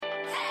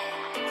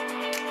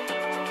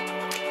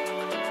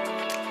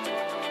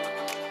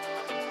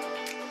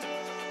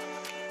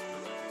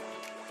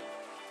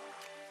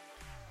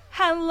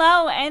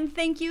Hello, and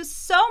thank you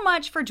so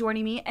much for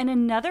joining me in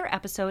another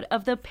episode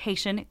of the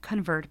Patient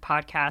Convert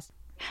podcast.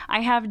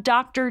 I have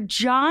Dr.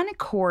 John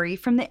Corey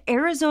from the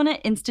Arizona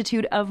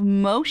Institute of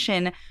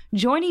Motion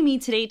joining me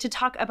today to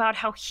talk about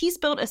how he's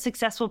built a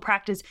successful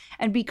practice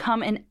and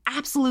become an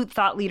absolute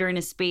thought leader in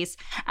his space.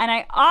 And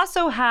I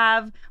also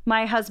have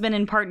my husband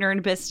and partner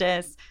in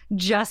business,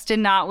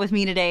 Justin Knott, with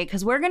me today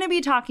because we're going to be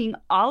talking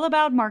all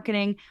about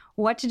marketing,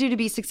 what to do to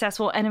be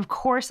successful, and of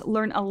course,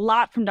 learn a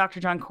lot from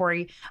Dr. John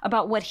Corey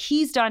about what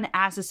he's done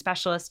as a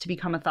specialist to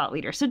become a thought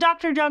leader. So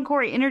Dr. John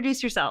Corey,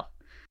 introduce yourself.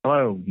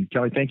 Hello,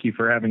 Kelly. Thank you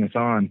for having us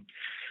on.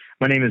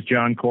 My name is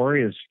John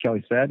Corey, as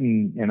Kelly said,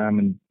 and I'm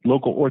a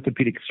local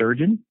orthopedic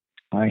surgeon.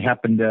 I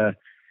happen to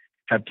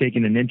have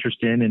taken an interest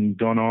in and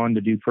gone on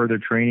to do further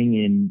training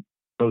in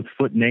both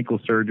foot and ankle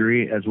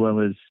surgery as well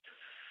as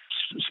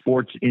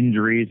sports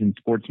injuries and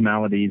sports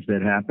maladies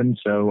that happen.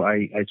 So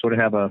I sort of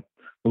have a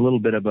little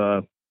bit of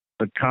a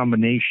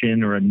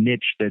combination or a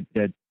niche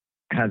that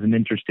has an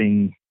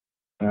interesting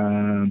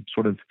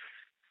sort of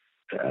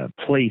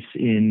place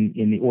in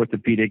the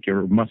orthopedic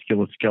or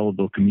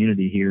musculoskeletal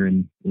community here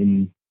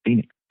in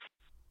Phoenix.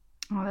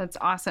 Oh, that's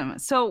awesome.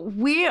 So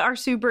we are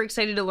super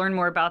excited to learn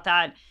more about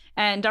that.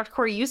 And Dr.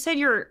 Corey, you said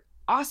you're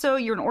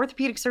an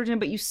orthopedic surgeon,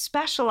 but you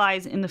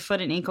specialize in the foot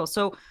and ankle.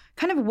 So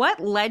kind of what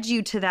led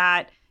you to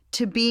that,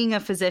 to being a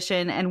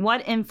physician, and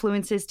what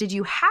influences did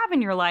you have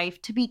in your life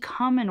to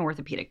become an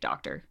orthopedic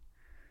doctor?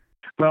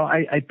 Well,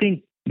 I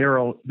think there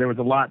was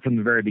a lot from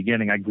the very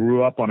beginning. I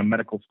grew up on a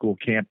medical school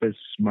campus.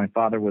 My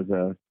father was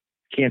a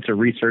cancer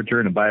researcher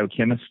and a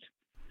biochemist.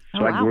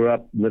 So I grew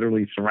up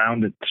literally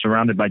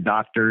surrounded by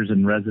doctors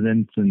and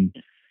residents and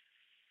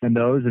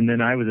those. And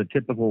then I was a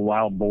typical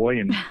wild boy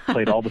and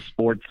played all the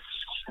sports,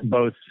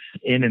 both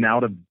in and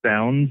out of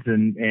bounds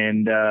and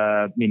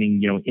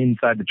meaning,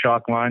 inside the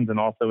chalk lines and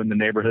also in the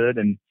neighborhood.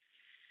 And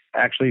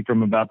actually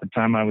from about the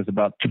time I was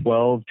about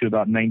 12 to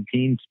about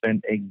 19,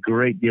 spent a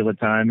great deal of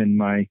time in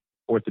my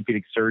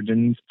orthopedic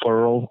surgeons,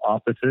 plural,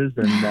 offices.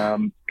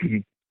 And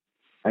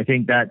I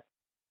think that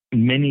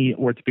many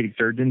orthopedic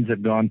surgeons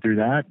have gone through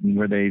that, and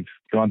where they've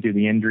gone through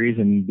the injuries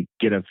and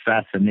get a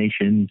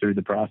fascination through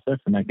the process.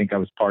 And I think I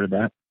was part of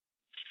that.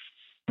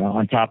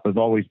 On top of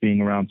always being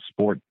around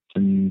sports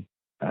and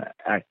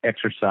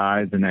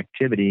exercise and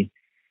activity,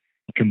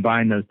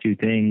 combine those two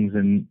things.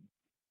 And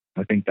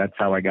I think that's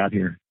how I got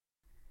here.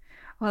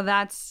 Well,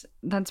 that's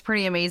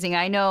pretty amazing.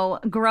 I know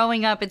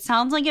growing up, it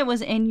sounds like it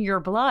was in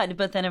your blood,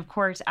 but then of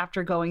course,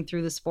 after going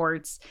through the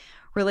sports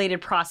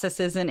related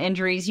processes and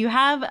injuries, you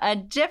have a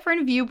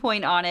different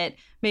viewpoint on it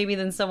maybe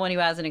than someone who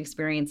hasn't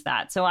experienced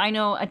that. So I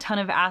know a ton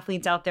of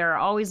athletes out there are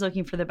always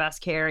looking for the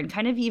best care and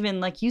kind of even,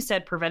 like you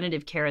said,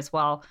 preventative care as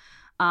well.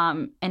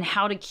 And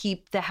how to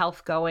keep the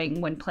health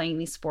going when playing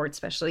these sports,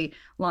 especially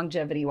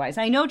longevity-wise.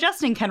 I know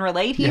Justin can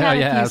relate. He had a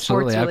few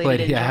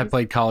absolutely. I I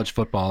played college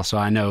football, so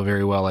I know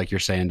very well, like you're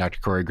saying,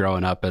 Dr. Corey,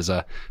 growing up as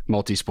a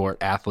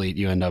multi-sport athlete,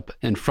 you end up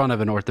in front of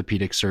an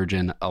orthopedic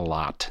surgeon a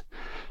lot,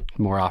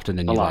 more often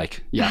than you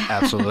like. Yeah,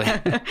 absolutely.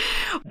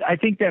 I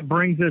think that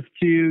brings us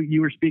to,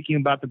 you were speaking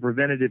about the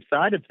preventative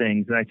side of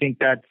things, and I think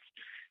that's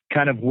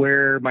kind of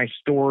where my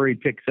story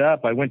picks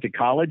up. I went to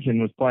college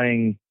and was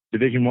playing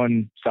Division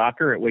I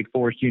soccer at Wake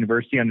Forest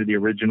University under the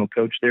original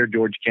coach there,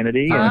 George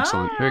Kennedy.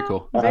 Excellent. Very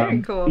cool.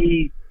 Very cool.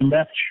 He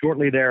left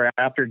shortly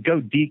thereafter. Go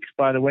Deeks,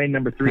 by the way,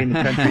 number 3 in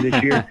the country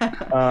this year.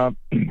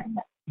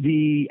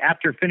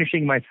 After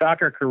finishing my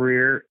soccer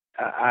career,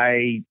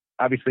 I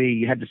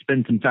obviously had to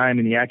spend some time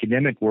in the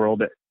academic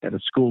world at a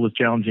school as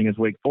challenging as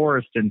Wake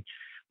Forest. And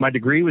my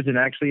degree was in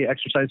actually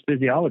exercise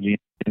physiology.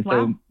 And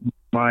so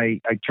I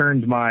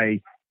turned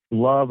my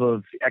love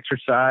of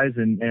exercise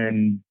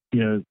and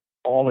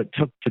all it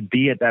took to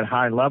be at that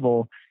high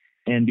level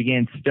and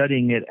began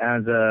studying it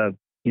as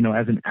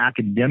an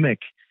academic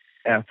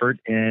effort,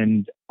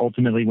 and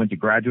ultimately went to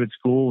graduate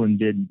school and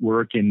did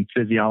work in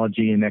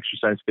physiology and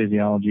exercise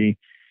physiology,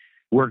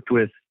 worked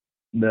with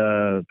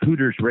the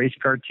Hooters race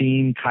car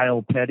team,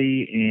 Kyle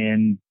Petty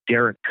and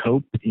Derek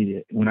Cope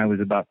when I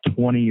was about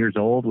 20 years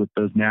old with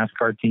those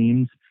NASCAR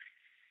teams,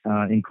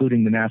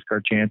 including the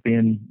NASCAR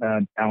champion,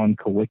 Alan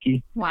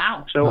Kowicki.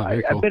 Wow. So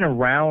cool. I've been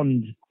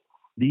around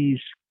these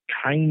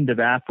kind of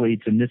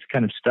athletes and this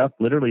kind of stuff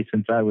literally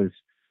since I was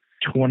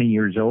 20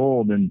 years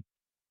old, and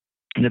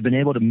have been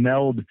able to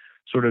meld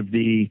sort of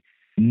the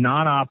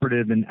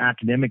non-operative and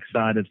academic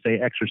side of, say,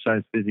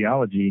 exercise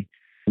physiology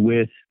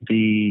with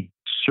the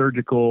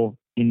surgical,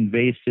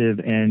 invasive,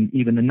 and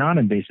even the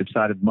non-invasive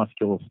side of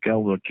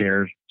musculoskeletal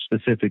care,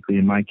 specifically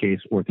in my case,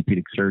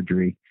 orthopedic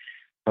surgery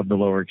of the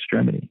lower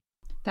extremity.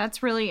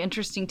 That's really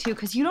interesting too,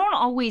 because you don't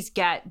always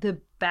get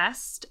the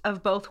best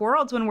of both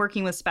worlds when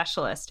working with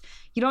specialists.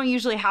 You don't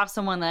usually have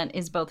someone that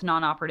is both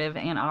non-operative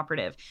and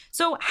operative.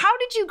 So how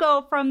did you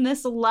go from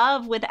this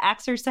love with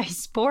exercise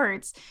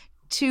sports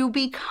to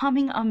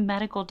becoming a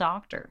medical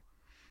doctor?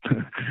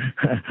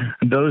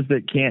 Those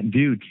that can't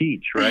do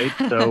teach, right?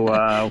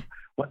 So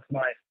once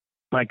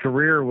my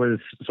career was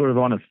sort of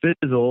on a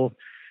fizzle,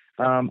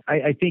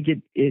 I think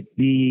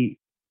the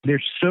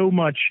there's so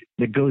much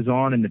that goes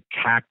on in the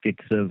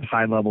tactics of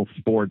high level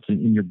sports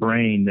in your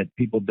brain that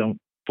people don't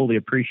fully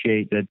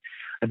appreciate. That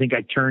I think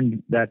I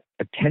turned that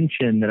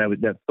attention,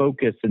 that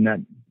focus and that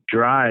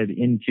drive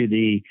into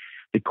the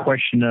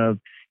question of,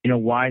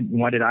 why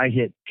did I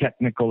hit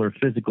technical or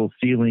physical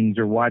ceilings,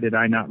 or why did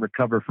I not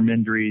recover from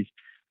injuries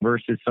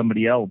versus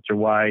somebody else, or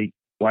why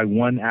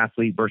one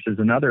athlete versus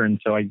another. And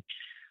so I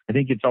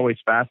think it's always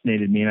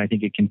fascinated me, and I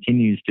think it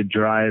continues to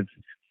drive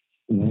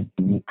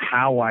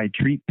how I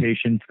treat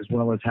patients, as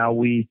well as how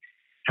we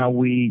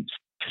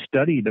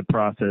study the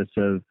process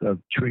of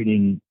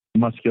treating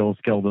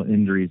musculoskeletal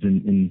injuries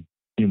in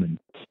humans.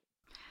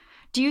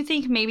 Do you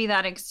think maybe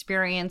that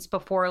experience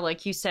before,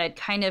 like you said,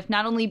 kind of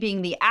not only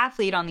being the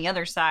athlete on the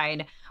other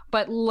side,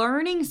 but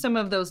learning some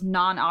of those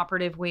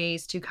non-operative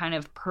ways to kind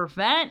of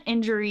prevent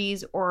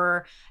injuries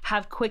or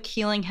have quick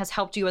healing has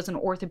helped you as an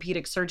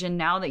orthopedic surgeon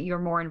now that you're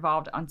more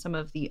involved on some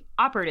of the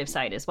operative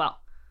side as well?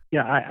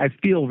 Yeah, I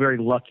feel very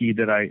lucky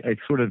that I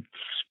sort of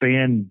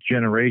spanned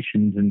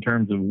generations in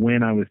terms of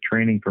when I was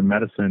training for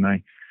medicine.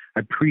 I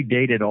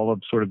predated all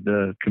of sort of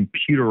the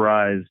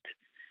computerized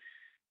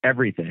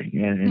everything.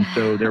 And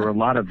so there were a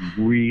lot of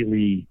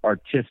really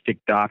artistic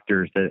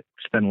doctors that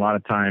spent a lot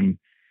of time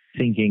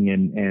thinking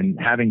and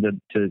having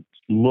to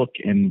look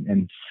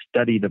and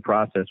study the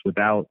process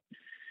without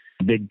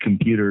big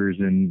computers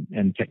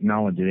and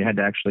technology. They had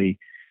to actually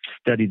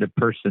study the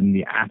person,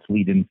 the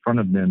athlete in front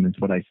of them, is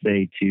what I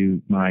say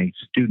to my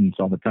students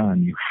all the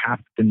time. You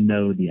have to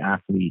know the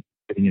athlete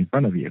sitting in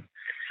front of you,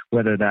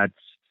 whether that's,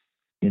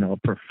 a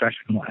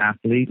professional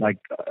athlete like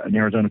an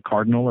Arizona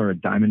Cardinal or a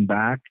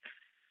Diamondback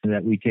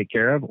that we take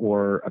care of,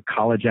 or a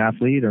college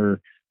athlete,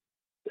 or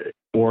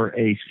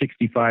a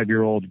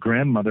 65-year-old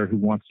grandmother who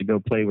wants to go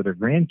play with her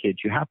grandkids.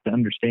 You have to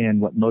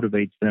understand what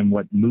motivates them,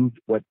 what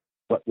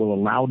will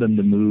allow them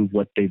to move,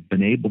 what they've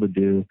been able to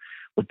do,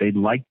 what they'd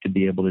like to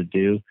be able to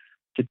do,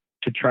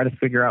 to try to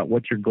figure out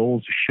what your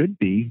goals should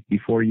be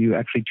before you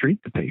actually treat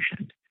the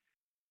patient.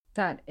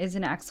 That is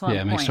an excellent point.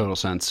 Yeah, it makes total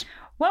sense.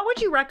 What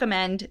would you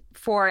recommend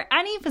for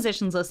any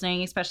physicians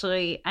listening,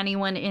 especially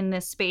anyone in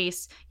this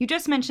space? You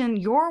just mentioned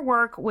your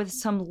work with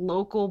some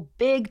local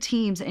big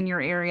teams in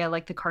your area,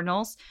 like the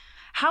Cardinals.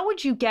 How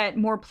would you get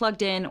more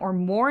plugged in or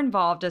more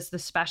involved as the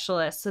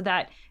specialist so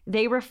that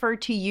they refer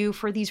to you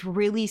for these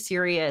really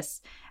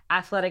serious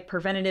athletic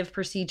preventative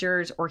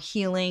procedures or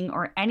healing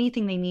or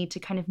anything they need to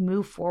kind of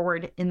move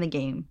forward in the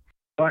game?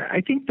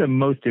 I think the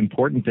most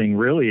important thing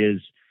really is,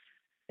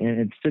 and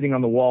it's sitting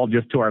on the wall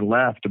just to our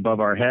left above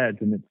our heads,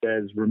 and it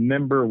says,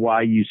 remember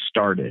why you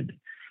started.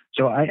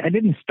 So I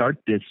didn't start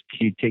this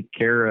to take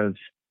care of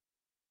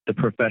the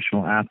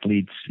professional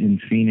athletes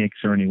in Phoenix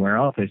or anywhere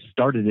else. I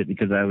started it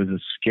because I was a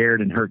scared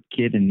and hurt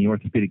kid in the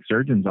orthopedic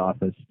surgeon's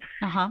office.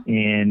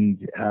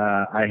 And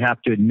I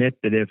have to admit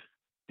that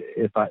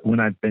when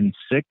I've been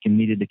sick and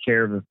needed the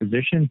care of a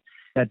physician,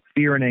 that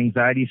fear and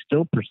anxiety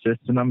still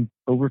persists, and I'm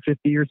over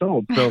 50 years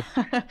old. So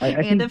I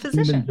think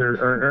humans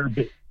are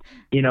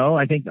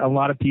I think a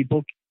lot of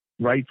people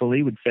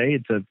rightfully would say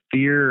it's a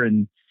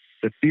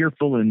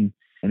fearful and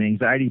an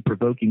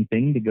anxiety-provoking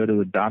thing to go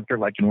to a doctor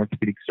like an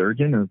orthopedic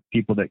surgeon, or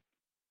people that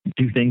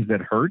do things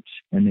that hurt,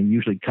 and they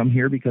usually come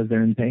here because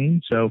they're in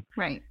pain. So,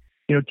 right.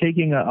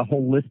 Taking a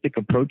holistic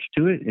approach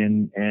to it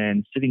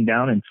and sitting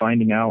down and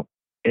finding out,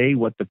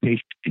 what the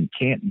patient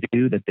can't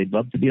do that they'd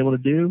love to be able to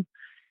do,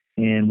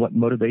 and what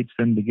motivates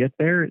them to get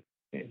there.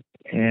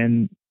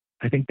 And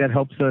I think that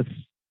helps us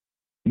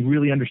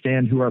really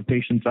understand who our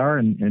patients are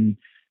and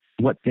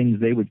what things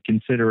they would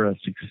consider a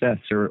success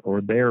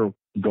or their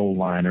goal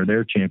line or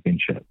their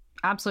championship.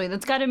 Absolutely.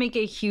 That's got to make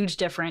a huge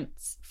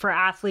difference for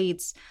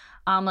athletes.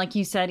 Like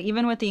you said,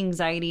 even with the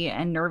anxiety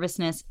and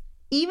nervousness,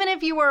 even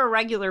if you were a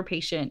regular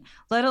patient,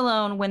 let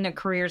alone when the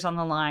career's on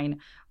the line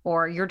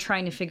or you're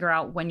trying to figure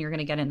out when you're going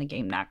to get in the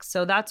game next.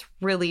 So that's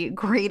really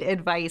great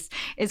advice,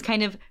 is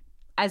kind of,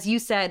 as you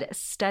said,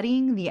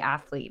 studying the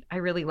athlete. I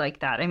really like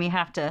that. I may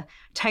have to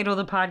title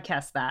the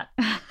podcast that.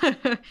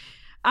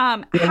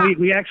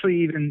 We actually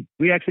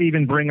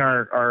even bring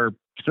our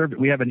servant.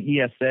 We have an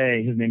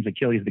ESA. His name's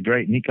Achilles the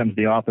Great, and he comes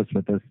to the office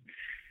with us.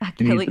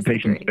 And he's the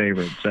patient's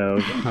favorite. So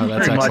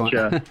that's very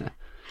excellent. Much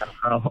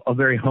a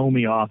very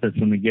homey office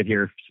when we get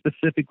here,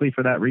 specifically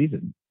for that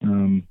reason.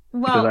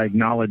 Because I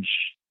acknowledge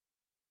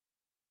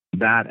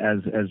that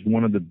as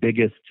one of the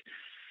biggest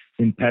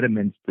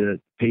impediments to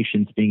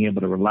patients being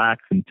able to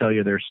relax and tell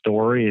you their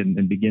story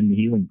and begin the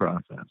healing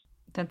process.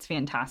 That's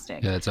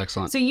fantastic. Yeah, that's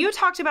excellent. So you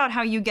talked about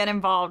how you get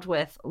involved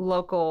with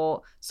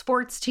local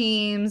sports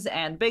teams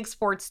and big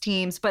sports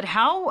teams, but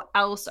how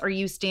else are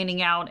you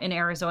standing out in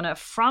Arizona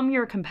from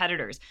your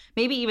competitors?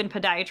 Maybe even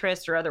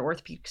podiatrists or other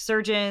orthopedic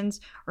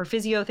surgeons or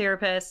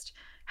physiotherapists.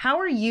 How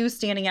are you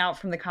standing out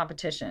from the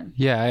competition?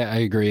 Yeah, I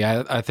agree.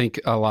 I think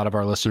a lot of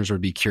our listeners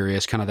would be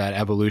curious, kind of that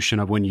evolution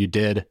of when you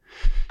did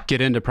get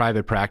into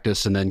private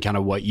practice and then kind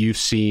of what you've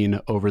seen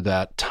over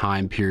that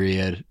time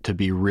period to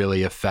be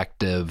really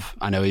effective.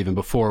 I know even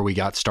before we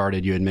got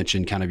started, you had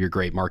mentioned kind of your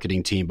great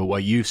marketing team, but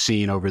what you've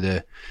seen over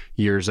the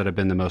years that have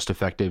been the most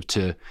effective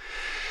to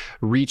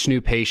reach new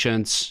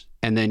patients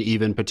and then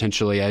even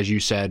potentially, as you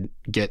said,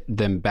 get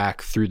them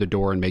back through the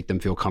door and make them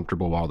feel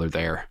comfortable while they're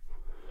there?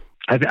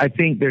 I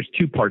think there's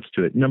two parts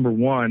to it. Number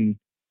one,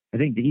 I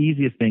think the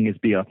easiest thing is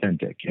be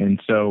authentic. And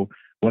so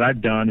what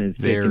I've done is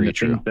taken the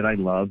things that I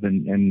love,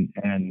 and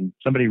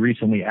somebody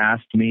recently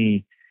asked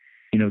me,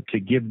 to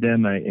give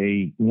them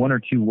a one or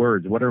two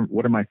words. What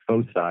are my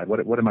foci?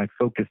 What am I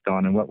focused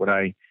on? And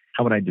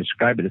how would I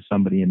describe it to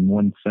somebody in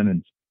one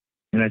sentence?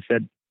 And I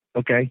said,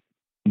 okay,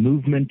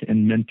 movement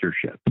and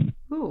mentorship.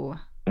 Ooh.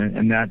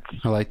 And that's,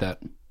 I like that.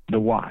 The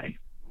why.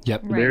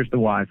 Yep. Right. There's the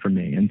why for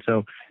me. And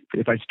so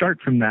if I start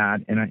from that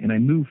and I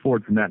move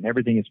forward from that, and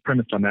everything is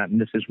premised on that, and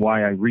this is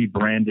why I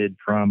rebranded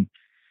from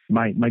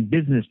my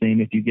business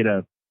name. If you get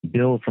a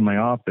bill from my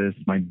office,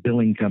 my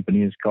billing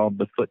company is called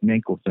the Foot and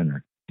Ankle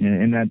Center.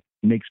 And that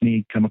makes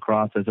me come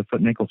across as a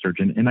foot and ankle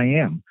surgeon, and I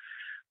am.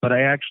 But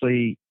I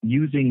actually,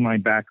 using my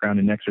background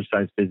in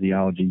exercise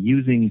physiology,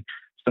 using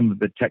some of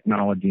the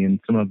technology and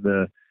some of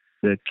the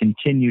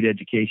continued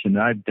education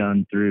that I've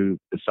done through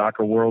the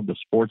soccer world, the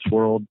sports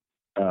world,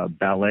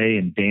 ballet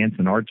and dance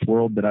and arts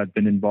world that I've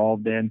been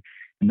involved in,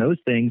 and those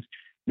things,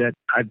 that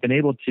I've been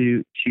able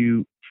to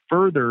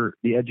further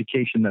the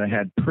education that I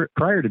had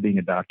prior to being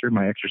a doctor,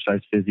 my exercise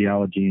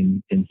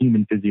physiology and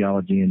human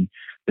physiology and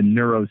the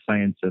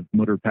neuroscience of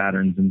motor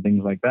patterns and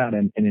things like that,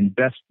 and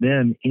invest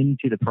them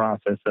into the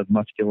process of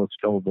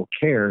musculoskeletal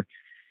care.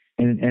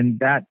 And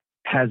that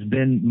has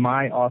been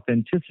my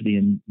authenticity.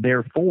 And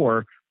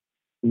therefore,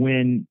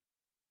 when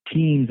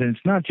teams, and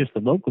it's not just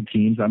the local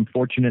teams, I'm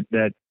fortunate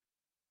that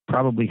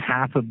probably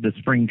half of the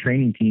spring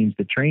training teams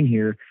that train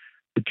here,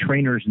 the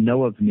trainers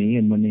know of me.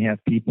 And when they have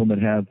people that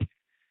have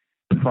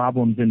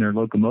problems in their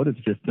locomotive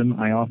system,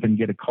 I often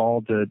get a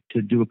call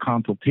to do a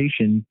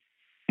consultation,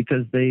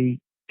 because they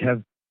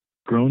have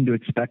grown to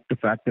expect the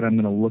fact that I'm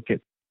going to look at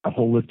a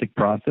holistic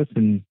process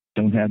and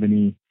don't have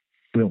any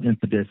real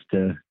impetus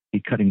to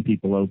be cutting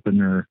people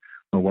open or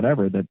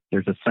whatever, that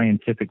there's a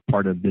scientific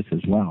part of this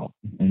as well.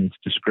 And it's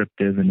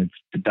descriptive and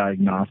it's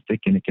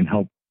diagnostic, and it can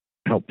help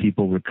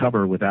people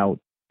recover without,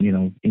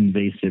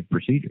 invasive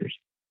procedures.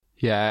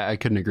 Yeah, I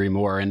couldn't agree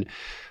more. And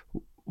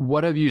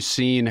what have you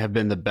seen have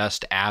been the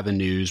best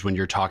avenues when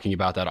you're talking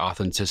about that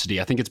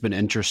authenticity? I think it's been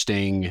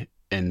interesting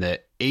in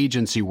the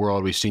agency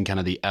world. We've seen kind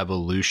of the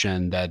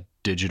evolution that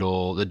the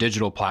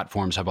digital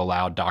platforms have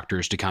allowed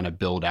doctors to kind of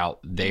build out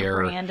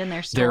their brand and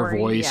their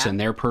voice and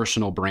their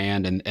personal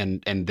brand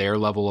and their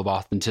level of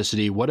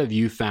authenticity. What have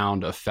you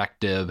found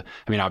effective?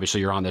 I mean,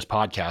 obviously you're on this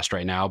podcast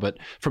right now, but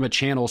from a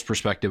channel's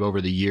perspective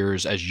over the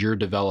years, as you're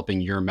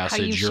developing your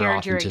message, your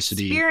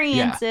authenticity, your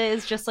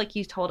experiences, just like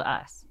you told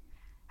us.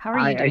 How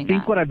are you doing I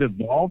think what I've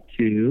evolved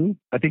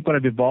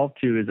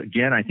to is,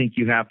 again, I think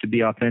you have to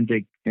be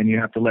authentic and you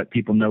have to let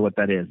people know what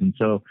that is. And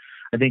so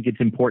I think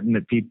it's important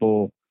that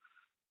people,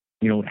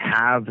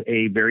 have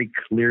a very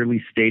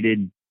clearly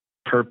stated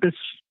purpose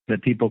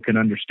that people can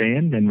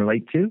understand and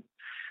relate to,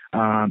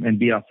 and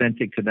be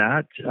authentic to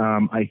that.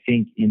 I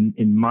think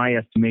in my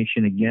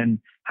estimation, again,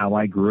 how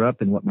I grew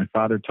up and what my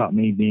father taught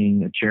me,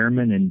 being a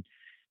chairman and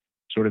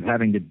sort of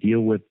having to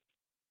deal with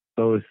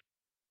both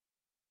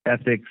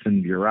ethics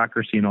and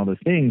bureaucracy and all those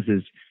things,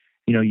 is,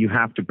 you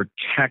have to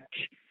protect,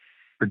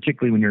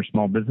 particularly when you're a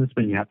small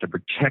businessman, you have to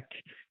protect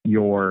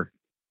your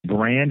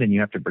brand and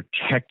you have to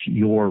protect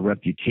your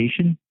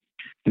reputation,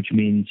 which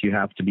means you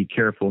have to be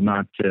careful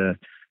not to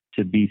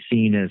be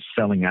seen as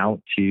selling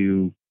out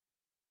to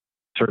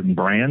certain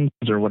brands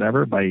or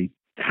whatever by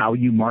how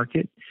you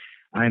market.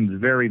 I'm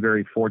very,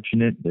 very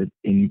fortunate that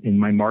in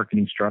my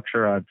marketing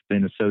structure, I've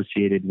been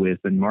associated with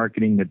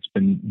marketing that's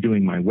been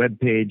doing my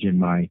webpage and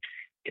my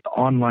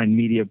online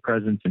media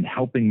presence and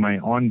helping my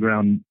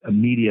on-ground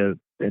media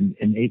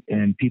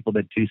and people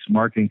that do some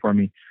marketing for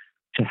me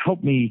to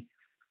help me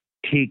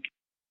take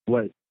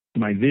what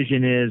my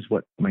vision is,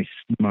 what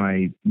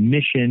my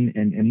mission,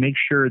 and make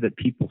sure that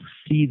people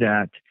see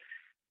that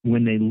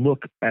when they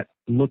look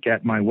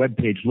at my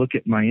webpage, look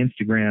at my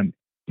Instagram,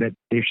 that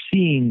they're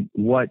seeing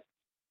what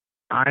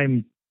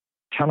I'm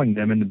telling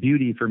them. And the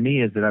beauty for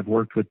me is that I've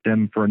worked with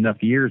them for enough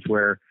years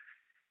where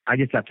I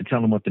just have to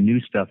tell them what the new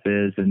stuff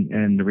is.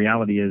 And the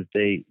reality is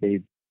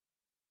they've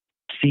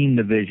seen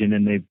the vision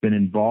and they've been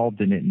involved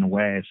in it in a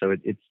way. So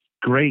it's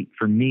great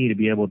for me to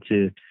be able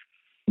to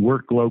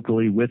work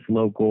locally with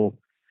local.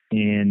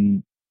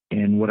 And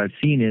what I've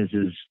seen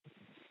is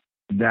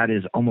that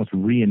is almost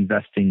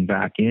reinvesting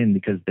back in,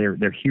 because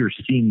they're here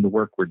seeing the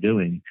work we're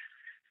doing,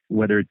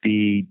 whether it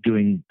be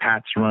doing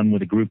Pat's Run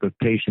with a group of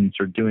patients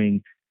or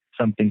doing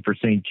something for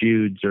St.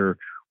 Jude's or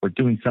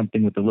doing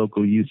something with the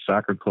local youth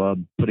soccer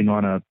club, putting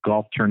on a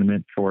golf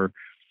tournament for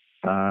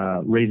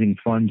raising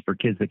funds for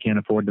kids that can't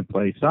afford to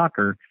play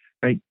soccer,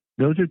 right?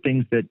 Those are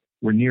things that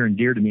were near and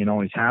dear to me and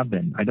always have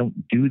been. I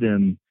don't do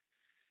them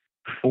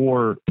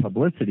for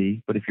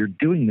publicity, but if you're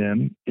doing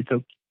them, it's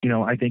okay.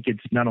 I think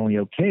it's not only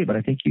okay, but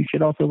I think you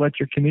should also let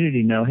your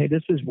community know, hey,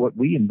 this is what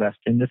we invest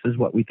in. This is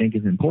what we think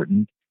is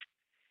important.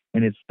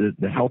 And it's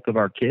the health of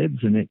our kids.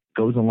 And it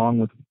goes along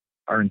with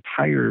our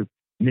entire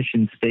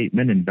mission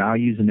statement and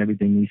values and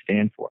everything we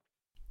stand for.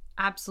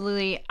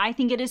 Absolutely. I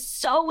think it is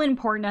so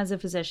important as a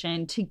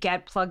physician to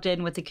get plugged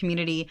in with the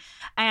community.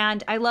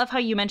 And I love how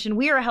you mentioned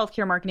we are a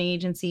healthcare marketing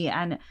agency,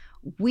 and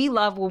we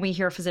love when we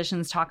hear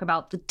physicians talk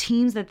about the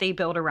teams that they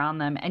build around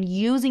them and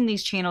using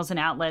these channels and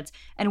outlets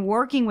and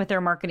working with their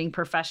marketing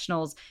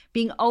professionals,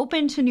 being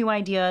open to new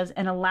ideas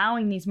and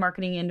allowing these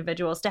marketing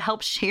individuals to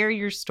help share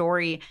your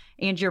story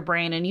and your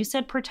brand. And you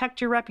said protect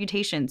your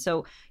reputation.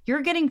 So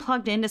you're getting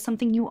plugged into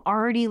something you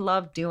already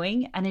love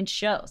doing, and it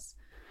shows.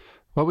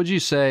 What would you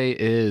say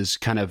is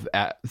kind of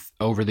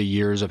over the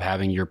years of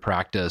having your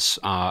practice?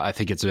 I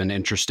think it's been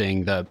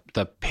interesting, the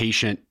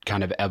patient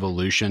kind of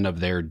evolution of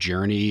their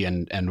journey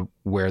and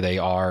where they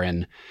are,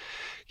 and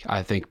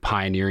I think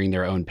pioneering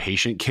their own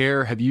patient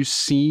care. Have you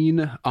seen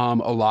a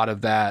lot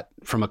of that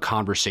from a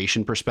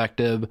conversation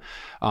perspective,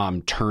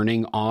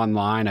 turning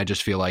online? I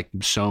just feel like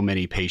so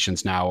many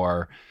patients now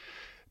are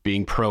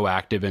being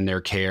proactive in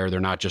their care. They're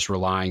not just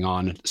relying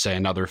on, say,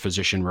 another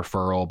physician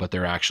referral, but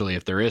they're actually,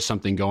 if there is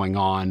something going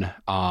on,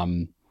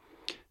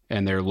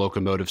 and their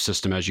locomotive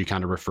system, as you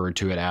kind of referred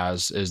to it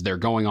as, is they're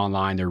going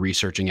online, they're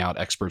researching out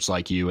experts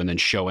like you, and then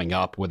showing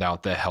up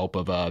without the help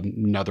of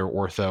another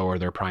ortho or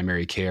their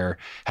primary care.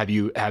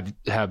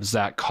 Has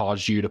that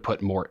caused you to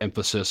put more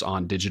emphasis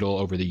on digital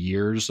over the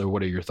years, or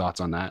what are your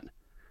thoughts on that?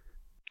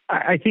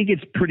 I think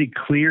it's pretty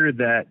clear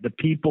that the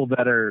people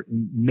that are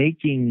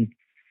making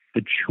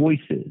the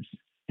choices,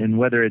 and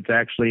whether it's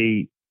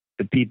actually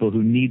the people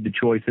who need the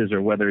choices or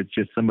whether it's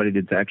just somebody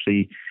that's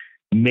actually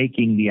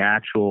making the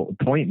actual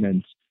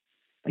appointments,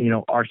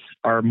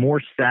 are more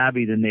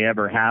savvy than they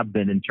ever have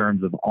been in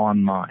terms of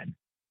online,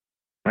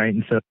 right?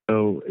 And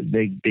so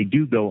they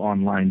do go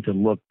online to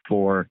look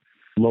for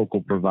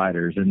local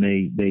providers, and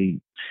they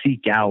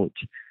seek out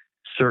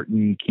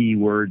certain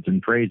keywords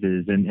and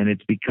phrases, and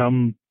it's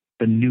become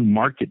the new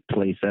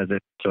marketplace as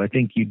it. So I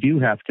think you do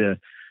have to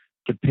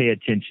pay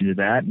attention to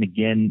that. And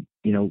again,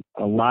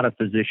 a lot of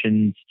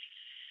physicians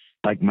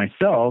like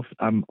myself,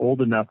 I'm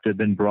old enough to have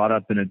been brought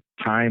up in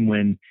a time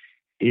when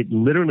it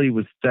literally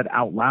was said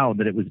out loud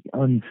that it was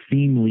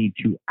unseemly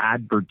to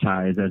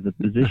advertise as a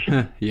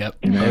physician. Yep.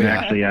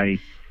 Actually,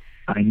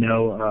 I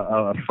know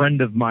a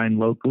friend of mine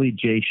locally,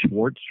 Jay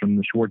Schwartz from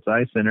the Schwartz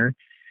Eye Center.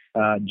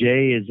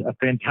 Jay is a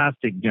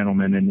fantastic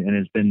gentleman and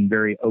has been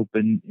very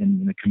open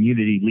and a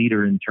community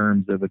leader in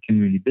terms of a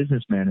community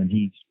businessman. And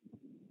he's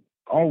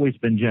always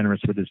been generous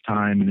with his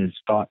time and his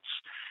thoughts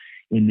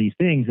in these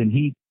things. And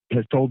he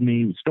has told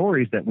me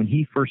stories that when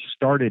he first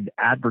started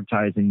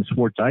advertising the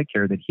Schwartz Eye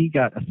Care, that he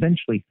got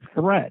essentially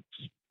threats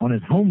on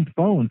his home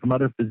phone from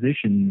other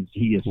physicians,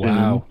 he assumed.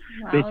 Wow.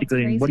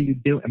 Basically, what are you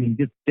doing? I mean,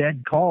 just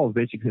dead calls,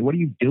 basically. What are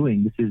you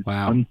doing? This is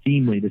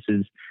unseemly. This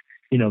is,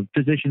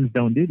 physicians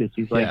don't do this.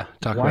 He's like,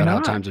 talk about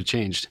how times have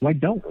changed. Why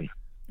don't we?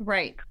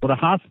 Right. Well, the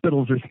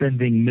hospitals are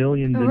spending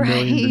millions and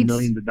millions and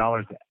millions of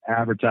dollars to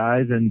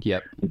advertise, and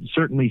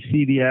certainly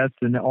CVS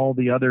and all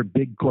the other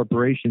big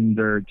corporations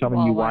are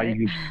telling you why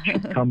you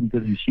should come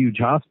to these huge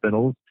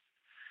hospitals,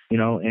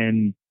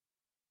 and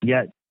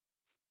yet,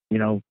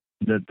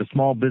 the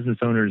small business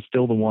owner is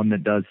still the one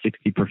that does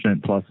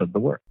 60% plus of the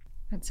work.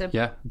 It's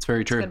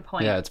very true. Good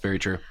point. Yeah, it's very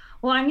true.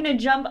 Well, I'm going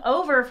to jump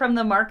over from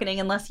the marketing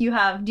unless do you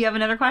have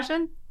another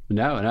question?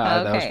 No, okay.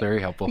 That was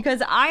very helpful.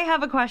 Because I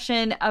have a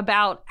question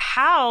about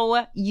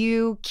how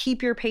you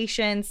keep your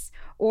patients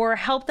or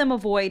help them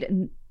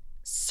avoid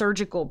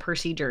surgical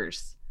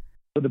procedures.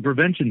 So the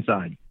prevention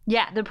side.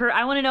 Yeah,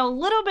 I want to know a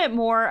little bit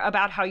more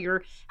about how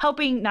you're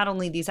helping not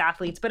only these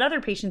athletes, but other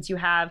patients you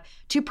have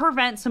to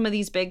prevent some of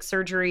these big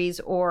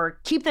surgeries or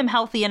keep them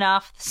healthy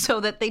enough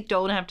so that they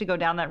don't have to go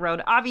down that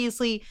road.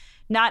 Obviously,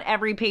 not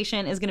every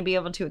patient is going to be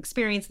able to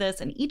experience this,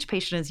 and each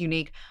patient is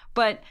unique.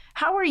 But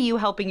how are you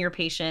helping your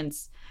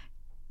patients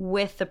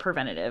with the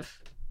preventative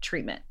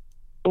treatment?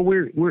 Well,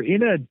 we're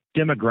in a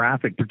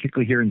demographic,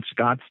 particularly here in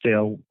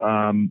Scottsdale,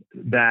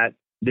 that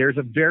there's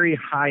a very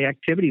high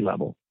activity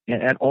level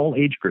at all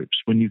age groups.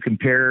 When you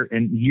compare,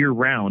 and year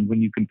round,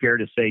 when you compare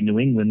to, say, New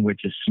England,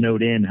 which is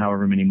snowed in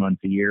however many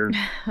months a year,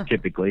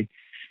 typically.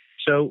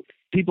 So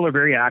people are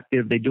very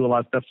active. They do a lot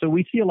of stuff. So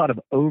we see a lot of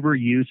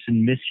overuse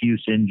and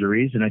misuse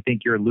injuries. And I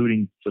think you're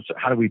alluding to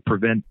how do we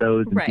prevent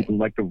those? And people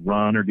like to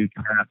run or do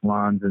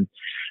triathlons and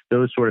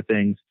those sort of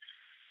things.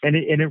 And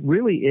it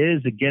really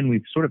is, again,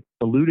 we've sort of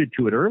alluded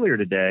to it earlier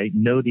today,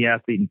 know the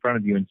athlete in front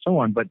of you and so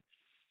on. But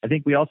I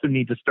think we also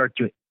need to start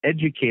to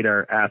educate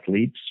our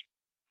athletes,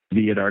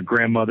 be it our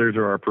grandmothers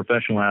or our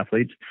professional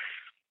athletes,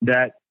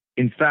 that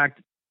in fact,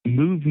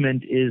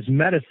 movement is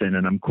medicine.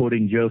 And I'm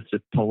quoting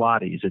Joseph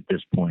Pilates at this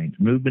point.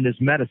 Movement is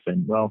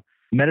medicine. Well,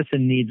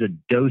 medicine needs a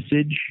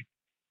dosage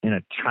and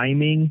a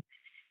timing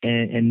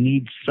and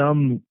needs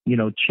some,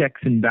 checks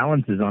and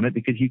balances on it,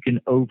 because you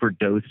can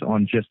overdose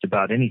on just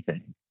about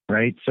anything.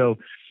 Right. So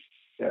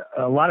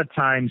a lot of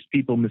times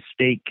people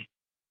mistake,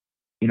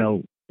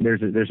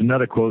 there's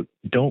another quote,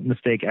 don't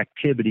mistake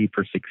activity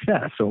for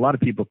success. So a lot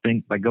of people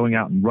think by going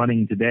out and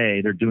running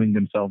today, they're doing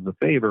themselves a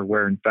favor,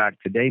 where in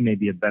fact today may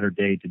be a better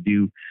day to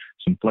do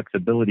some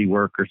flexibility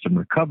work or some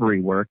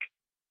recovery work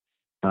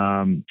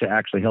to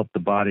actually help the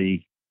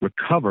body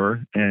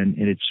recover, and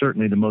it's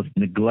certainly the most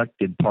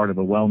neglected part of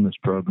a wellness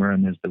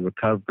program is the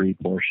recovery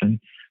portion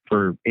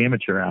for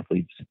amateur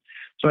athletes.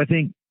 So I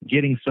think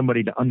getting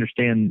somebody to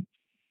understand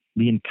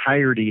the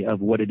entirety of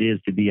what it is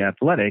to be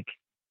athletic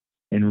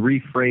and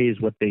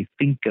rephrase what they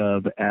think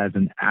of as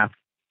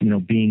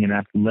being an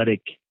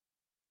athletic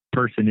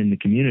person in the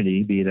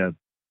community, be it a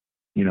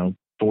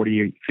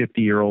 40 or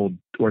 50-year-old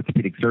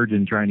orthopedic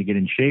surgeon trying to get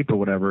in shape or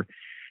whatever.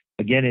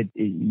 Again,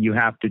 you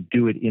have to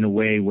do it in a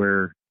way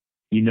where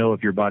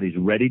if your body's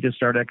ready to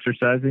start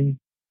exercising,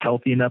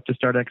 healthy enough to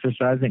start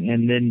exercising,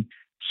 and then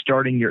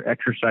starting your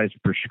exercise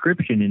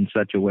prescription in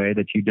such a way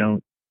that you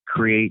don't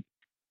create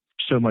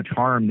so much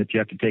harm that you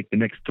have to take the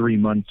next 3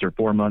 months or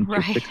 4 months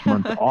or 6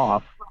 months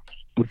off,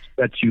 which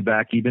sets you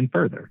back even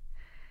further.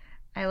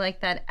 I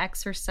like that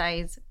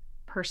exercise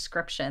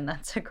prescription.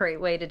 That's a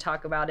great way to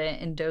talk about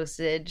it in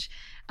dosage.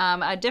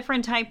 A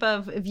different type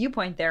of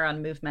viewpoint there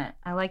on movement.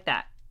 I like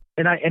that.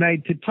 And I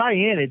to tie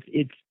in,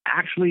 it's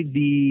actually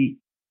the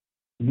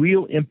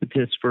real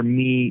impetus for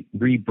me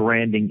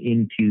rebranding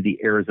into the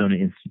Arizona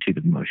Institute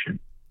of Motion.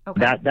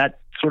 Okay. That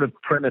sort of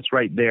premise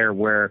right there,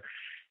 where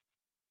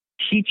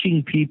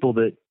teaching people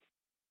that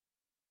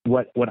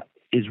what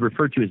is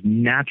referred to as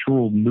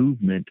natural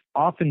movement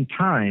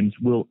oftentimes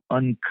will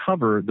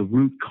uncover the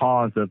root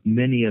cause of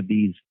many of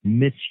these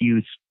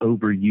misuse,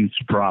 overuse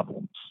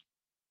problems.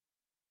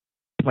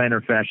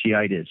 Plantar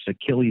fasciitis,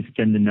 Achilles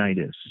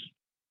tendonitis,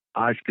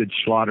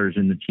 Osgood-Schlatter's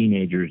in the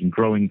teenagers, and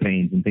growing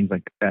pains and things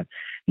like that.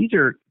 These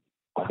are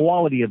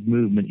quality of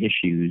movement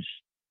issues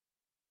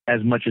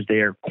as much as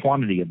they are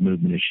quantity of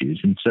movement issues.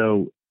 And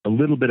so a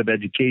little bit of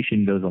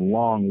education goes a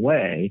long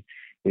way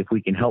if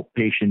we can help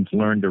patients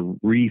learn to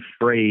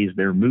rephrase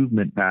their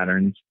movement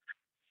patterns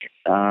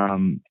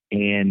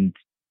and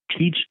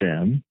teach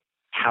them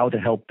how to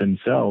help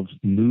themselves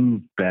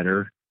move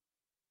better.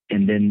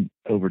 And then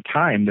over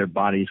time, their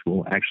bodies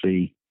will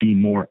actually be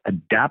more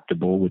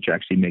adaptable, which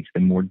actually makes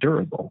them more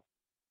durable.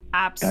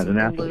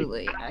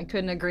 Absolutely. I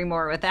couldn't agree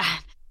more with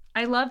that.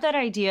 I love that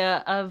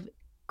idea of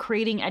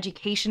creating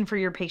education for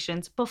your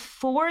patients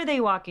before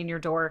they walk in your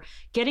door,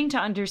 getting to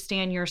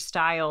understand your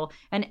style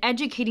and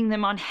educating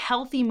them on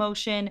healthy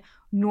motion,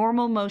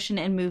 normal motion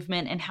and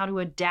movement, and how to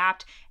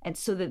adapt and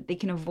so that they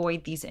can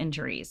avoid these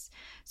injuries.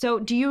 So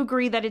do you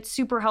agree that it's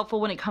super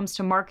helpful when it comes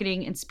to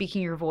marketing and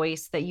speaking your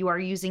voice, that you are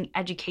using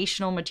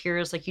educational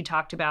materials like you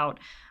talked about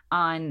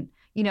on,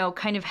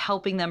 kind of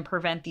helping them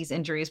prevent these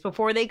injuries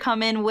before they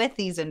come in with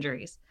these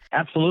injuries?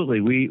 Absolutely.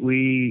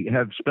 We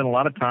have spent a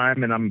lot of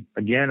time, and I'm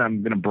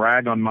going to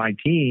brag on my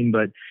team,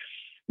 but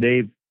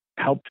they've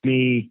helped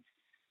me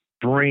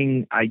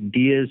bring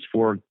ideas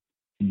for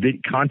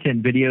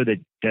content video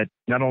that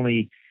not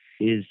only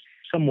is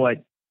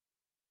somewhat,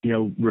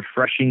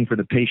 refreshing for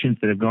the patients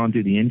that have gone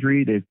through the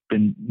injury. They've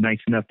been nice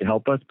enough to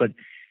help us, but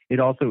it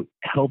also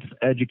helps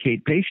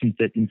educate patients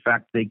that, in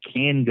fact, they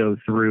can go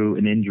through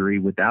an injury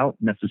without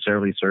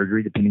necessarily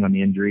surgery, depending on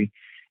the injury.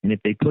 And if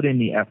they put in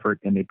the effort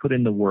and they put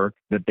in the work,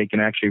 that they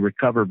can actually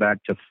recover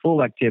back to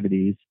full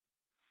activities,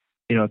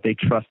 if they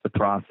trust the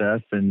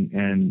process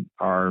and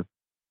are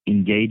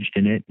engaged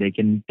in it, they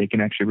can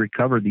actually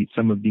recover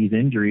some of these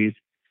injuries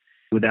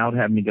without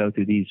having to go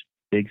through these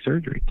big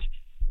surgeries.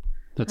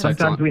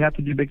 Sometimes excellent. We have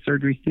to do big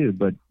surgeries too,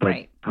 but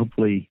right.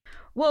 Hopefully.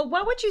 Well,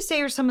 what would you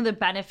say are some of the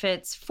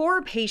benefits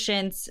for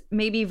patients,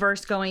 maybe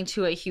versus going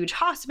to a huge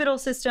hospital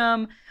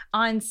system,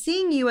 on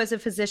seeing you as a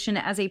physician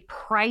as a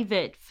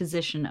private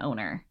physician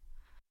owner?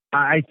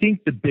 I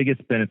think the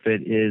biggest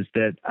benefit is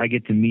that I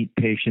get to meet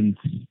patients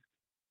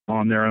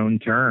on their own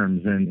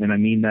terms. And I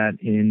mean that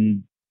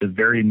in the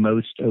very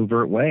most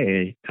overt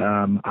way.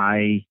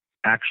 I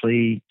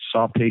actually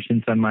saw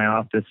patients in my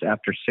office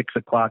after 6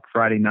 o'clock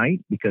Friday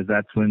night because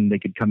that's when they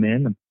could come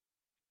in. A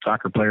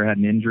soccer player had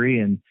an injury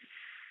and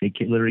they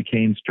literally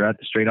came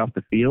straight off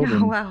the field. Oh,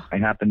 and wow. I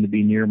happened to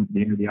be near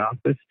the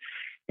office.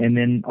 And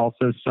then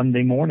also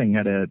Sunday morning,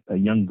 had a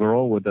young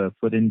girl with a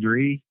foot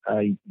injury.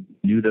 I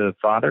knew the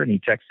father, and he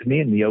texted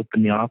me, and we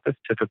opened the office,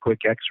 took a quick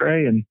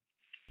X-ray, and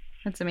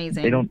that's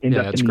amazing. They don't end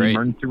up in the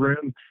emergency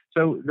room.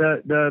 So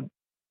the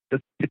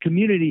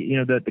community,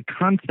 the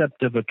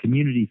concept of a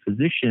community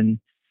physician,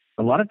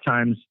 a lot of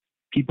times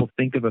people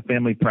think of a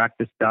family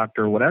practice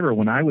doctor or whatever.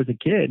 When I was a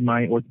kid,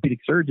 my orthopedic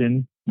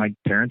surgeon, my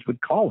parents would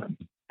call him.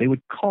 They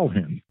would call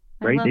him,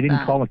 right? They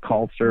didn't call a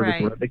call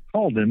service. Right. They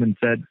called him and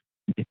said,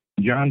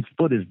 John's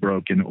foot is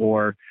broken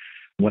or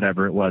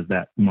whatever it was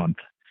that month,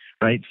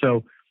 right?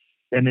 So,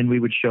 and then we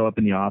would show up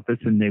in the office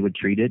and they would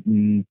treat it.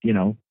 And,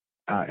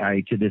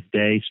 I to this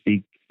day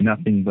speak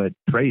nothing but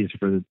praise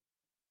for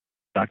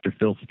Dr.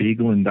 Phil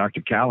Spiegel and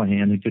Dr.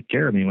 Callahan, who took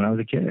care of me when I was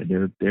a kid.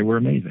 They were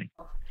amazing.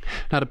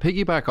 Now, to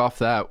piggyback off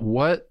that,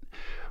 what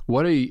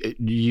are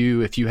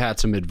you, if you had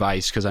some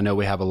advice, because I know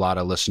we have a lot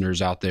of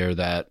listeners out there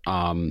that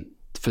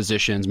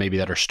physicians maybe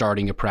that are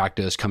starting a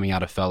practice, coming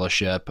out of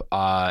fellowship,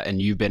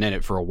 and you've been in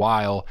it for a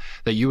while,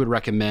 that you would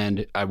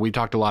recommend? We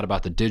talked a lot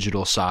about the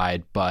digital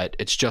side, but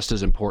it's just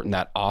as important,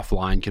 that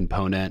offline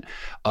component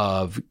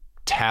of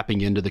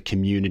tapping into the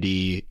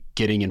community,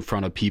 getting in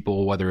front of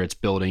people, whether it's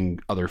building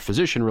other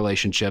physician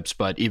relationships,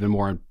 but even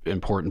more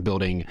important,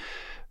 building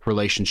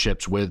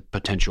relationships with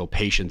potential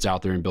patients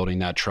out there and building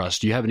that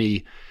trust. Do you have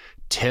any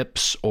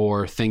tips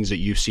or things that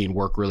you've seen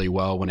work really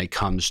well when it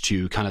comes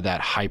to kind of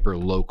that hyper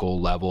local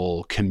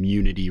level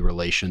community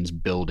relations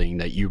building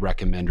that you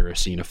recommend or have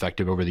seen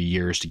effective over the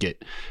years to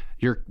get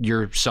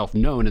yourself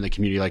known in the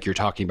community, like you're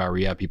talking about, where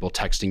you have people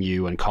texting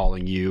you and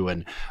calling you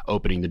and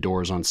opening the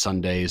doors on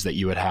Sundays, that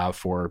you would have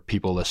for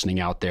people listening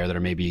out there that are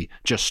maybe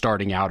just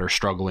starting out or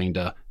struggling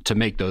to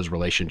make those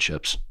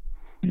relationships?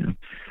 Yeah,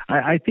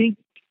 I think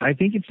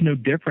it's no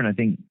different. I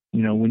think,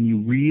 when you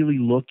really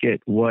look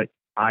at what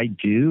I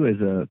do as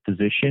a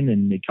physician,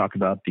 and they talk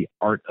about the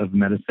art of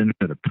medicine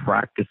or the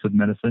practice of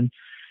medicine,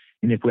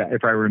 and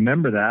if I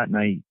remember that and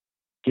I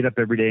get up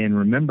every day and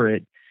remember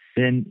it,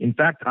 then in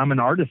fact I'm an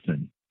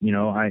artisan.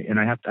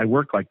 I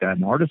work like that,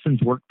 and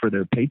artisans work for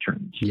their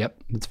patrons.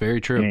 Yep, it's very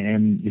true.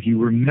 And if you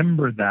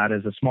remember that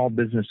as a small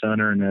business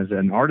owner and as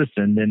an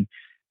artisan,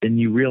 then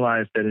you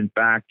realize that in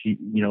fact,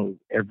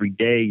 every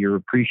day you're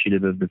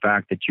appreciative of the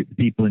fact that the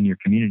people in your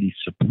community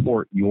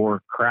support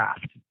your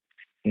craft.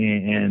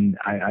 And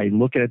I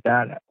look at it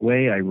that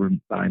way.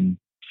 I'm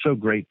so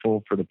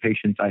grateful for the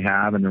patients I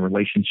have and the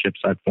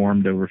relationships I've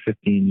formed over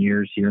 15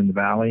 years here in the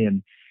Valley.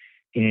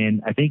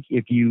 And I think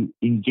if you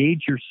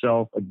engage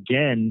yourself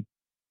again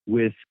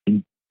with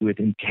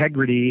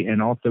integrity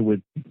and also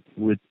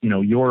with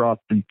your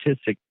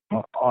authentic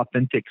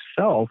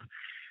self,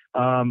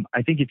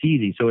 I think it's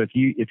easy. So if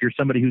you're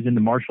somebody who's in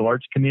the martial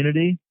arts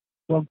community,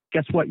 well,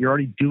 guess what? You're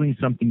already doing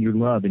something you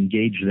love.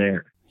 Engage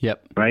there.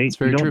 Yep. Right. It's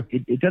very true.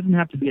 It doesn't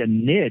have to be a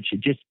niche.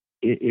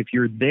 If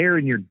you're there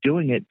and you're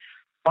doing it,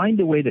 find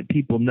a way that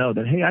people know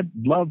that, hey, I'd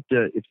love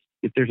to,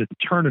 if there's a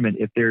tournament,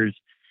 if there's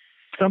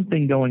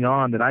something going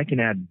on, that I can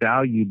add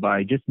value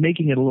by just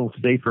making it a little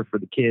safer for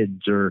the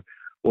kids or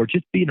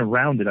just being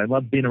around it. I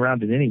love being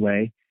around it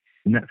anyway.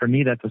 And that, for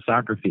me, that's a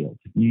soccer field.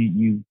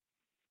 You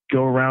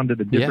go around to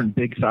the different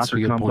big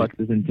soccer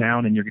complexes in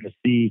town, and you're going to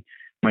see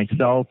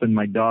myself and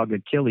my dog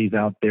Achilles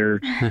out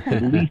there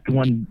at least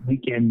one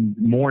weekend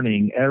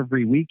morning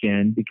every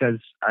weekend, because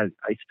I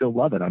still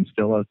love it. I'm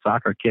still a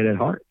soccer kid at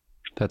heart.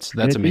 That's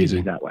amazing.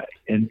 Easy that way.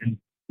 And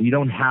you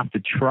don't have to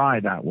try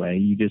that way.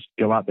 You just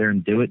go out there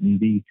and do it and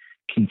be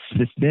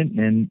consistent.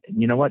 And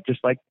you know what?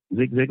 Just like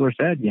Zig Ziglar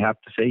said, you have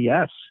to say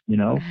yes,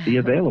 be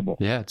available.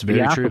 Yeah, it's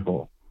very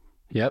true.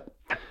 Yep.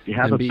 You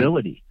have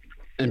ability.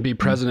 And be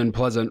present and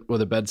pleasant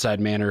with a bedside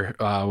manner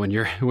when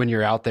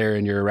you're out there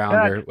and you're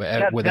around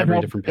with every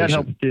different patient. That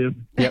helps too.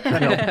 Yep.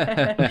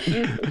 That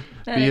helps.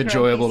 Be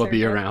enjoyable to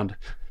be around.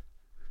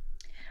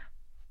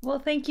 Well,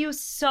 thank you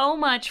so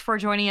much for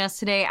joining us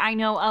today. I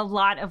know a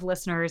lot of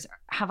listeners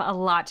have a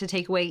lot to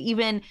take away,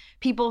 even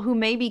people who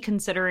may be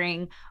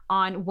considering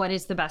on what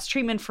is the best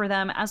treatment for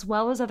them, as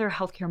well as other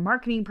healthcare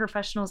marketing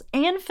professionals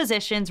and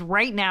physicians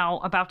right now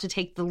about to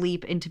take the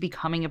leap into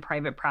becoming a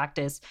private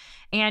practice.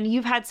 And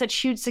you've had such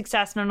huge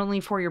success, not only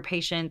for your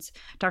patients,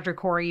 Dr.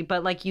 Corey,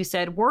 but like you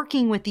said,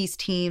 working with these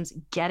teams,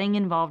 getting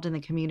involved in the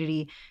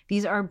community.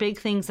 These are big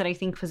things that I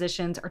think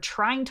physicians are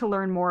trying to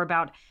learn more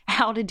about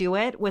how to do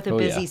it with a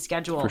busy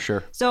schedule. For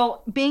sure.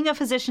 So being a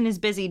physician is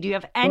busy. Do you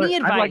have any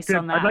advice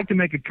on that? I'd like to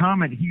make a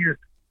comment here.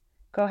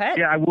 Go ahead.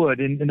 Yeah, I would.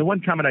 And the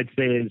one comment I'd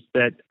say is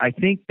that I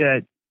think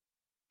that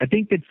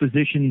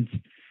physicians,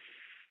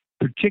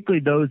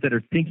 particularly those that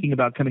are thinking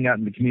about coming out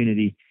in the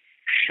community,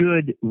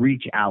 should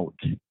reach out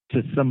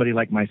to somebody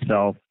like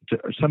myself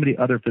or somebody,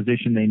 other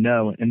physician they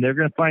know, and they're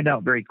going to find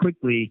out very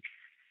quickly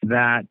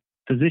that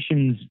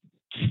physicians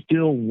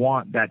still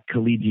want that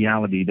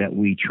collegiality that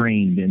we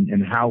trained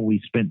and how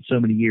we spent so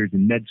many years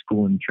in med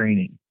school and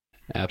training.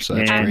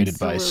 Absolutely. That's great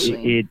advice.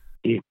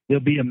 They'll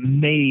be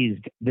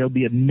amazed. They'll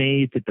be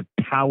amazed at the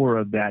power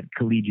of that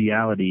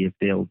collegiality if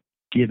they'll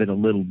give it a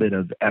little bit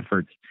of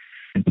effort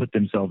and put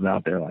themselves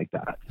out there like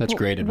that. That's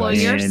great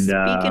advice. Well, you're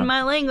speaking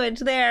my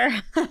language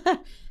there.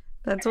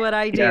 That's what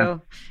I do. Yeah.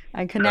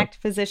 I connect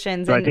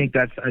physicians. So I think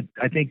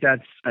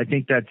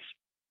that's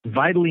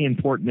vitally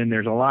important. And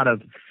there's a lot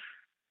of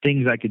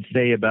things I could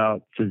say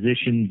about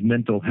physicians'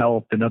 mental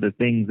health and other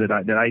things that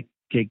I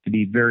take to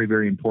be very,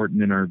 very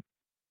important and are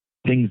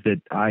things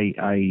that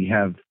I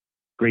have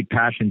great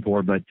passion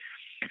for. But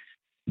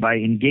by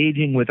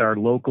engaging with our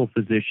local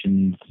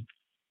physicians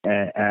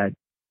at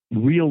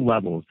real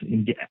levels,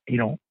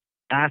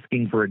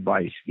 asking for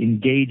advice,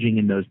 engaging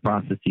in those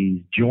processes,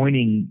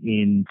 joining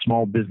in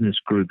small business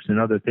groups and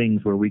other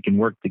things where we can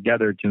work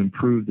together to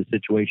improve the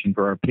situation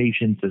for our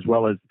patients as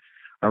well as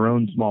our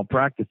own small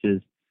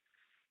practices,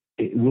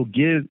 it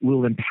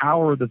will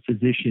empower the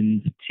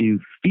physicians to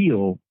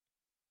feel,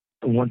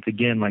 once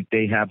again, like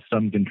they have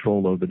some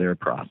control over their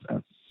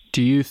process.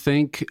 Do you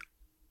think,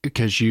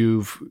 because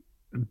you've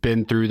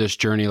been through this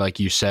journey, like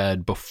you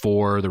said,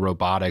 before the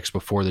robotics,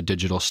 before the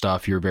digital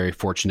stuff. You're very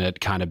fortunate to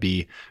kind of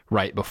be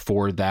right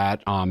before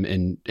that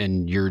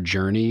in your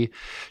journey.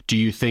 Do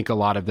you think a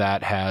lot of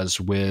that has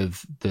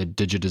with the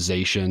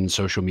digitization,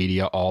 social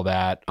media, all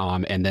that,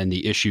 and then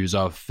the issues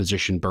of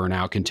physician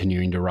burnout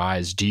continuing to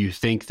rise? Do you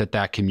think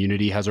that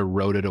community has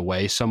eroded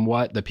away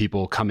somewhat? The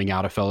people coming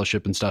out of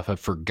fellowship and stuff have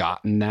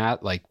forgotten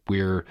that? Like,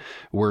 we're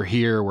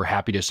here, we're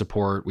happy to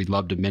support, we'd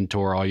love to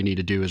mentor. All you need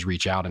to do is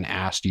reach out and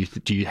ask.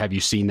 Have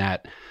you seen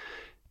that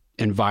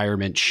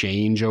environment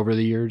change over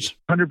the years?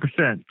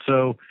 100%.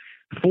 So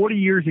 40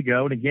 years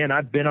ago, and again,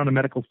 I've been on a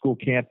medical school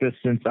campus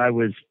since I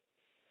was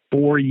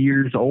 4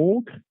 years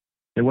old.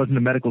 There wasn't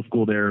a medical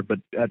school there, but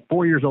at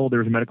 4 years old, there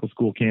was a medical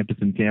school campus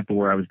in Tampa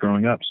where I was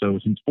growing up. So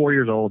since 4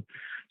 years old,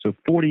 so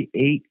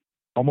 48,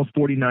 almost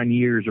 49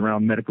 years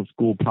around medical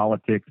school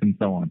politics and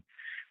so on.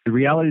 The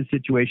reality of the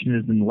situation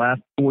is in the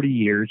last 40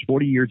 years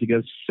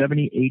ago,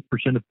 78%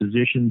 of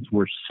physicians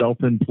were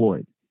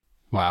self-employed.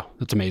 Wow,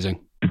 that's amazing.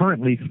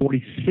 Currently,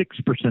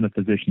 46% of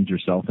physicians are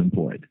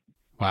self-employed.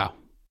 Wow.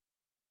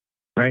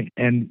 Right?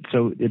 And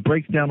so it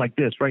breaks down like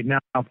this. Right now,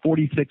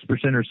 46%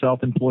 are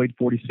self-employed,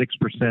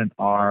 46%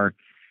 are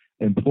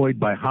employed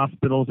by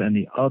hospitals, and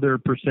the other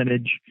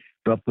percentage,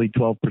 roughly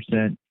 12%,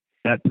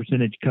 that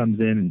percentage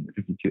comes in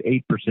to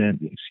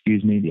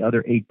 8%, the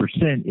other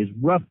 8% is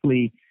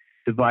roughly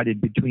divided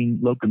between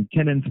locum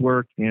tenens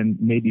work and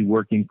maybe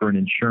working for an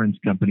insurance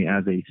company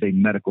as a, say,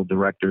 medical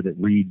director that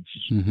reads,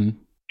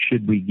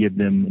 should we give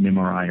them an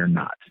MRI or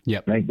not?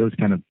 Yep. Right? Those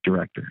kind of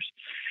directors.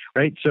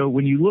 Right? So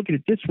when you look at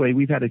it this way,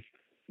 we've had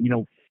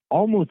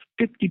almost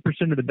 50%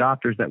 of the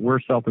doctors that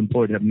were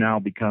self-employed have now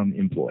become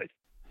employed.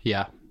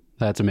 Yeah.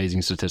 That's an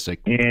amazing statistic.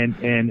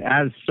 And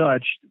as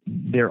such,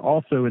 they're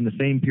also in the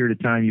same period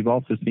of time, you've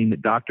also seen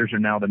that doctors are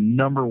now the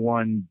number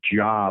one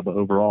job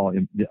overall,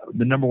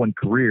 the number one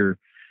career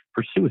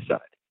for suicide.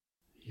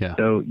 Yeah.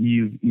 So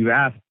you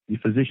asked the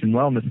physician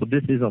wellness, but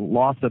this is a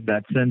loss of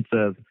that sense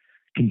of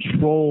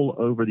control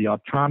over the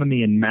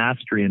autonomy and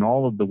mastery and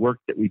all of the work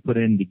that we put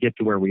in to get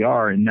to where we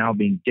are, and now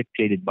being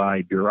dictated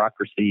by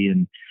bureaucracy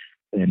and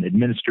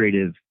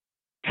administrative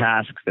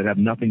tasks that have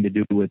nothing to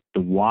do with the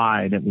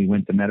why that we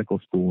went to medical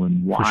school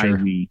and why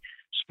we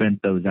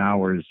spent those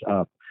hours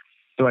up.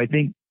 So I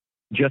think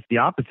just the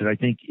opposite. I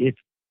think if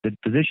the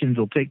physicians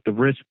will take the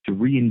risk to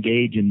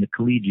re-engage in the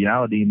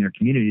collegiality in their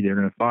community, they're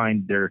going to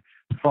find they're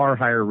far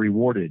higher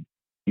rewarded.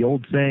 The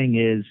old saying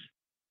is,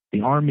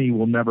 the Army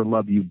will never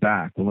love you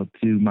back. Well,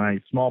 to my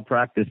small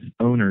practice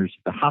owners,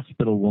 the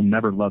hospital will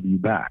never love you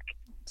back.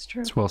 It's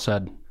true. It's well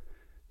said.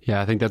 Yeah,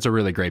 I think that's a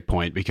really great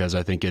point, because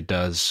I think it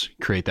does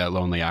create that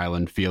lonely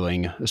island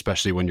feeling,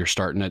 especially when you're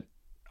starting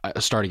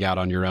out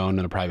on your own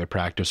in a private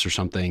practice or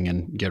something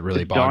and get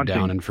really bogged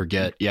down and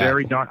forget. Yeah.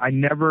 Very daunting. I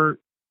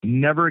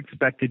never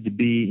expected to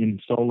be in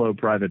solo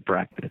private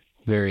practice.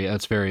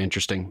 That's very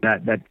interesting.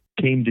 That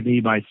came to me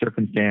by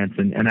circumstance,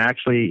 and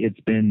actually it's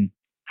been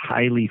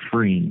highly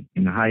freeing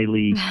and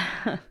highly,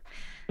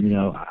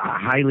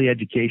 highly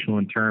educational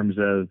in terms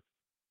of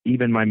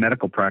even my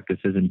medical practice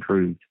has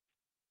improved.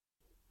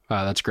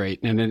 That's great.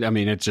 And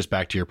it's just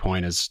back to your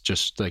point, is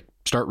just like,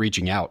 start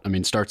reaching out.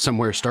 Start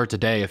somewhere, start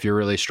today. If you're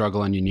really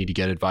struggling, you need to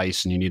get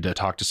advice and you need to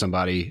talk to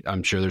somebody.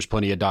 I'm sure there's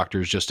plenty of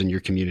doctors just in your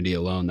community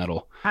alone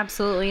that'll.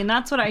 Absolutely. And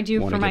that's what I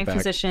do for my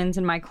physicians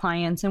and my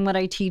clients. And what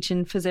I teach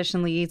in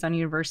Physician Liaison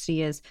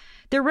University is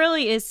there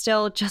really is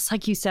still, just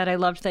like you said, I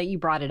loved that you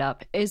brought it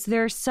up, is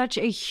there such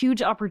a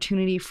huge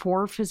opportunity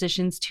for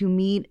physicians to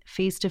meet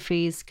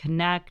face-to-face,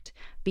 connect,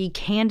 be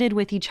candid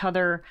with each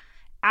other,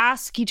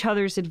 ask each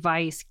other's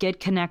advice, get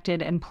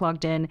connected and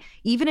plugged in.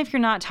 Even if you're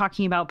not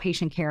talking about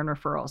patient care and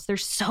referrals,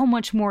 there's so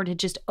much more to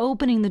just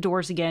opening the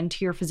doors again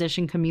to your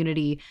physician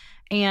community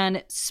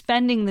and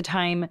spending the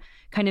time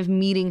kind of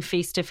meeting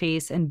face to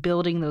face and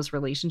building those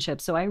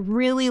relationships. So I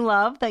really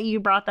love that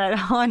you brought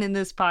that on in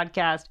this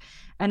podcast.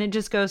 And it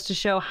just goes to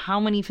show how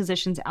many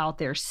physicians out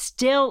there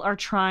still are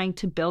trying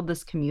to build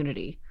this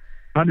community.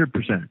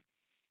 100%.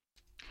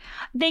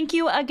 Thank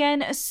you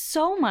again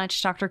so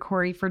much, Dr.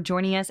 Corey, for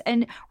joining us.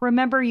 And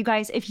remember, you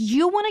guys, if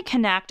you want to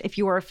connect, if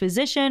you are a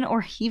physician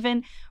or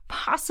even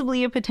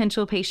possibly a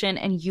potential patient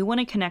and you want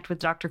to connect with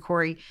Dr.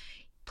 Corey,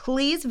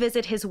 please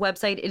visit his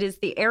website. It is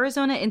the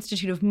Arizona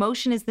Institute of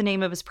Motion is the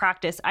name of his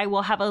practice. I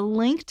will have a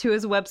link to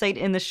his website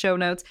in the show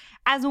notes,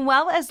 as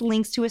well as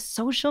links to his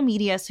social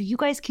media so you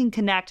guys can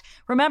connect.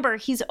 Remember,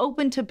 he's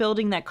open to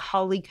building that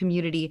colleague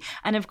community.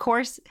 And of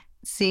course,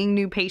 seeing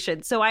new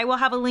patients. So I will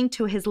have a link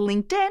to his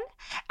LinkedIn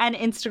and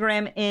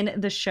Instagram in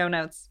the show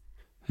notes.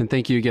 And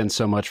thank you again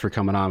so much for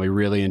coming on. We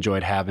really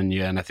enjoyed having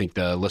you. And I think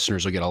the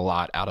listeners will get a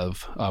lot out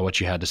of what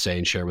you had to say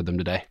and share with them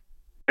today.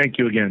 Thank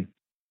you again.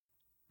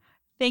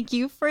 Thank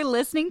you for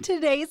listening to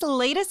today's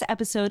latest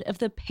episode of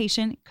the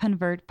Patient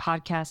Convert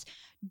podcast.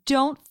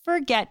 Don't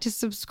forget to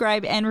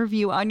subscribe and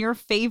review on your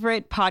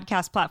favorite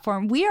podcast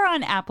platform. We are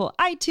on Apple,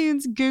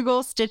 iTunes,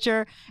 Google,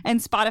 Stitcher,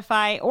 and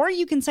Spotify, or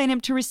you can sign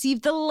up to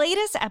receive the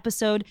latest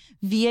episode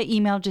via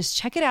email. Just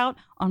check it out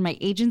on my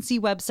agency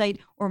website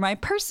or my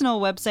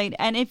personal website.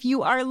 And if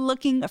you are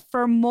looking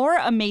for more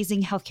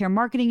amazing healthcare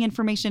marketing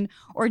information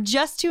or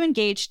just to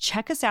engage,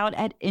 check us out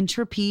at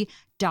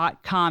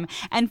Intrapy.com.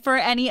 And for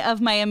any of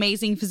my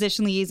amazing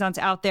physician liaisons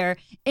out there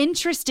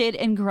interested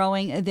in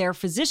growing their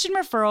physician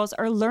referrals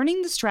or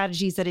learning the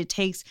strategies that it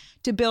takes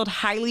to build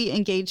highly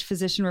engaged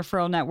physician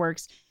referral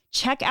networks,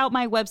 check out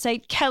my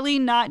website,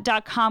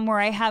 kellyknott.com, where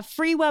I have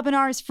free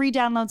webinars, free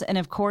downloads, and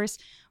of course,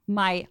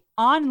 my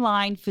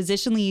online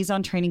physician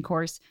liaison training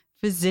course,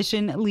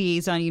 Physician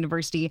Liaison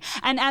University.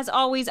 And as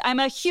always, I'm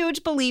a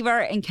huge believer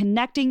in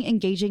connecting,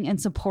 engaging,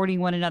 and supporting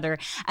one another.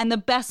 And the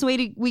best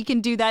way we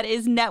can do that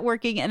is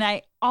networking. And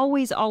I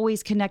always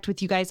connect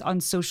with you guys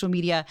on social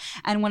media.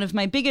 And one of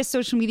my biggest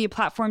social media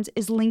platforms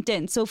is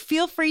LinkedIn. So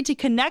feel free to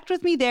connect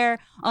with me there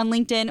on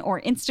LinkedIn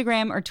or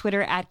Instagram or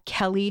Twitter at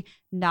Kelly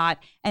Knott.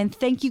 And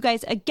thank you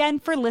guys again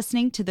for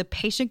listening to the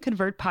Patient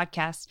Convert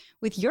podcast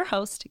with your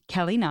host,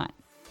 Kelly Knott.